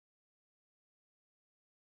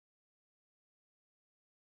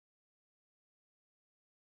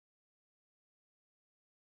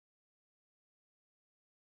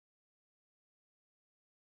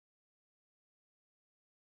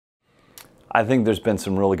I think there's been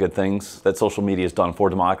some really good things that social media has done for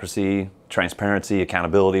democracy: transparency,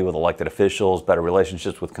 accountability with elected officials, better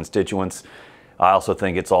relationships with constituents. I also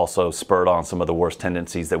think it's also spurred on some of the worst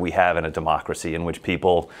tendencies that we have in a democracy, in which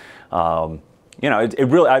people, it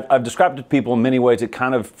really, I've described it to people in many ways. It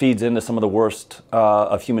kind of feeds into some of the worst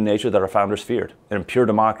of human nature that our founders feared. In pure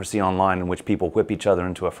democracy online, in which people whip each other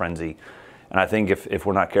into a frenzy. And I think if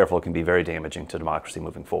we're not careful, it can be very damaging to democracy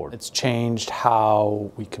moving forward. It's changed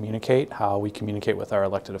how we communicate with our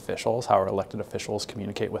elected officials, how our elected officials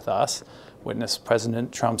communicate with us. Witness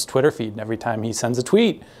President Trump's Twitter feed, and every time he sends a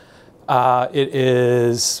tweet, it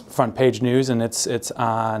is front page news, and it's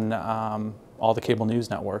on all the cable news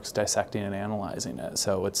networks dissecting and analyzing it.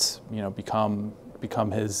 So it's become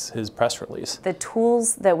his press release. The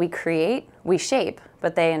tools that we create, we shape,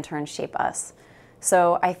 but they in turn shape us.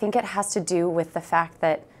 So I think it has to do with the fact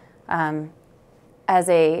that as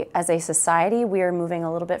a society, we are moving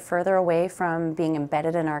a little bit further away from being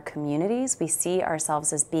embedded in our communities. We see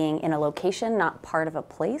ourselves as being in a location, not part of a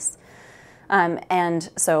place. And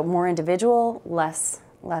so more individual, less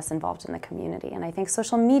involved in the community. And I think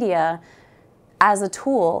social media as a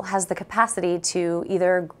tool has the capacity to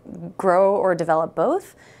either grow or develop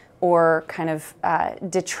both, or kind of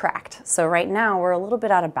detract. So right now we're a little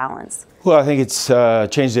bit out of balance. Well, I think it's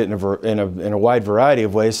changed it in a wide variety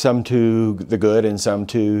of ways, some to the good and some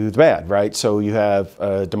to the bad, right? So you have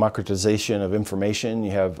democratization of information.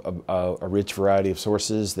 You have a rich variety of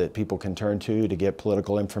sources that people can turn to get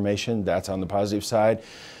political information. That's on the positive side.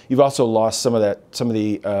 You've also lost some of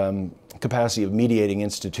the capacity of mediating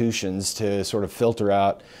institutions to sort of filter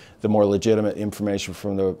out the more legitimate information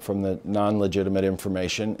from the non-legitimate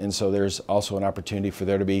information, and so there's also an opportunity for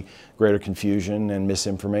there to be greater confusion and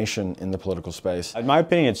misinformation in the political space. In my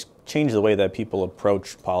opinion, it's changed the way that people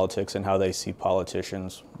approach politics and how they see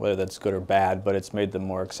politicians, whether that's good or bad, but it's made them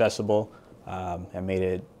more accessible and made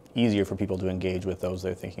it easier for people to engage with those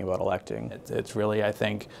they're thinking about electing. It's really, I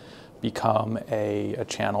think, become a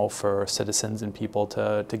channel for citizens and people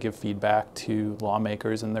to give feedback to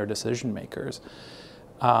lawmakers and their decision makers.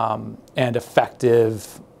 And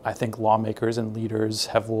effective, I think, lawmakers and leaders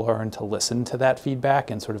have learned to listen to that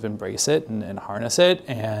feedback and sort of embrace it and harness it,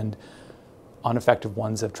 and ineffective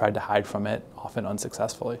ones have tried to hide from it, often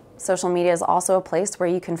unsuccessfully. Social media is also a place where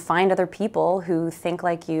you can find other people who think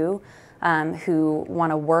like you, who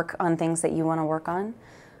want to work on things that you want to work on.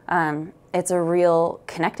 It's a real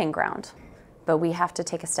connecting ground, but we have to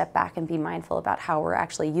take a step back and be mindful about how we're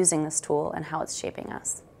actually using this tool and how it's shaping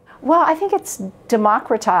us. Well, I think it's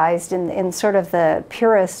democratized in sort of the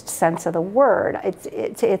purest sense of the word.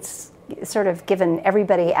 It's sort of given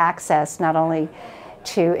everybody access not only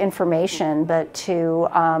to information, but to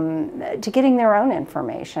getting their own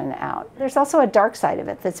information out. There's also a dark side of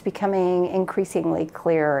it that's becoming increasingly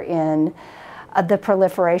clear in the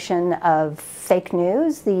proliferation of fake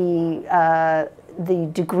news, the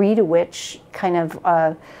degree to which kind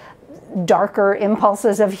of darker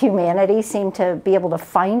impulses of humanity seem to be able to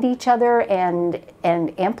find each other and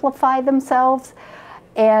amplify themselves.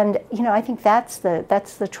 And I think that's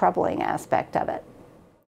the troubling aspect of it.